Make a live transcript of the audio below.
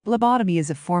Lobotomy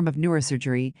is a form of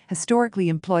neurosurgery historically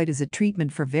employed as a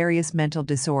treatment for various mental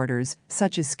disorders,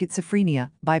 such as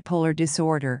schizophrenia, bipolar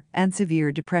disorder, and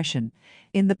severe depression.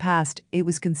 In the past, it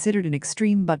was considered an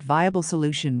extreme but viable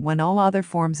solution when all other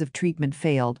forms of treatment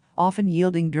failed, often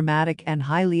yielding dramatic and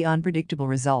highly unpredictable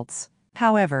results.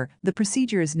 However, the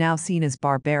procedure is now seen as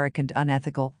barbaric and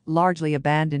unethical, largely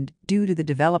abandoned due to the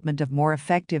development of more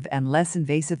effective and less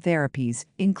invasive therapies,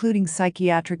 including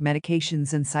psychiatric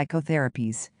medications and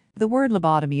psychotherapies. The word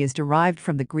lobotomy is derived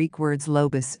from the Greek words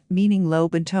lobos, meaning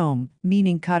lobe, and tome,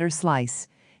 meaning cut or slice.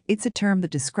 It's a term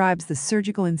that describes the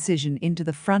surgical incision into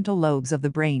the frontal lobes of the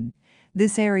brain.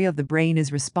 This area of the brain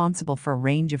is responsible for a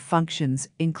range of functions,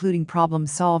 including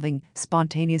problem-solving,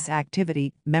 spontaneous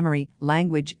activity, memory,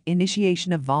 language,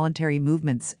 initiation of voluntary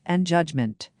movements, and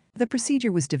judgment. The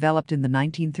procedure was developed in the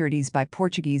 1930s by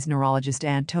Portuguese neurologist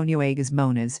Antonio Egas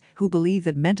Moniz, who believed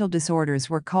that mental disorders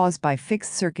were caused by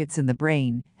fixed circuits in the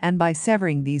brain, and by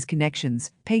severing these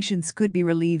connections, patients could be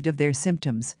relieved of their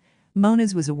symptoms.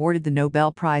 Moniz was awarded the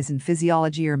Nobel Prize in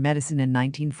Physiology or Medicine in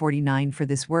 1949 for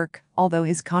this work, although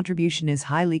his contribution is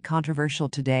highly controversial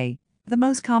today. The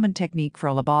most common technique for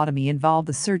a lobotomy involved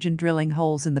the surgeon drilling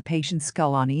holes in the patient's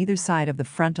skull on either side of the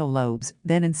frontal lobes,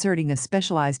 then inserting a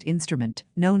specialized instrument,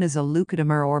 known as a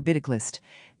leucotomer or bideclist.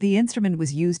 The instrument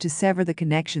was used to sever the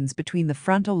connections between the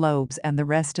frontal lobes and the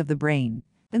rest of the brain.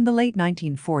 In the late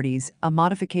 1940s, a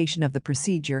modification of the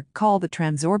procedure, called the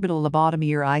transorbital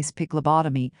lobotomy or ice pick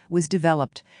lobotomy, was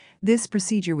developed. This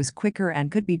procedure was quicker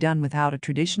and could be done without a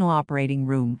traditional operating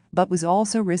room, but was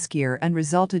also riskier and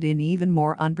resulted in even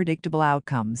more unpredictable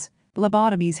outcomes.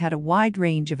 Lobotomies had a wide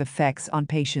range of effects on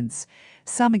patients.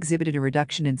 Some exhibited a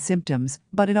reduction in symptoms,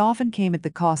 but it often came at the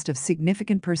cost of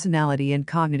significant personality and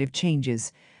cognitive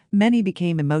changes. Many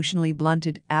became emotionally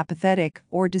blunted, apathetic,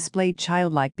 or displayed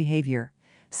childlike behavior.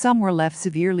 Some were left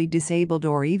severely disabled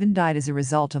or even died as a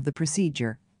result of the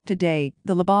procedure. Today,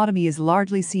 the lobotomy is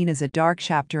largely seen as a dark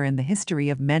chapter in the history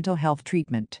of mental health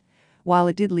treatment. While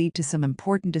it did lead to some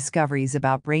important discoveries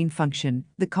about brain function,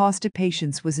 the cost to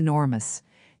patients was enormous.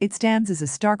 It stands as a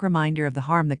stark reminder of the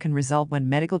harm that can result when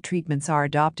medical treatments are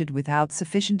adopted without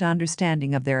sufficient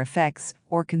understanding of their effects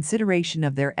or consideration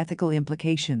of their ethical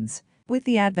implications. With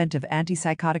the advent of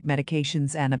antipsychotic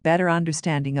medications and a better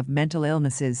understanding of mental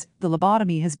illnesses, the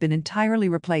lobotomy has been entirely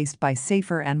replaced by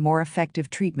safer and more effective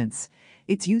treatments.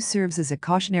 Its use serves as a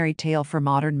cautionary tale for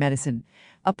modern medicine,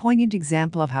 a poignant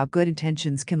example of how good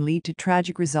intentions can lead to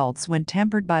tragic results when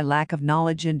tempered by lack of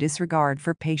knowledge and disregard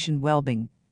for patient well-being.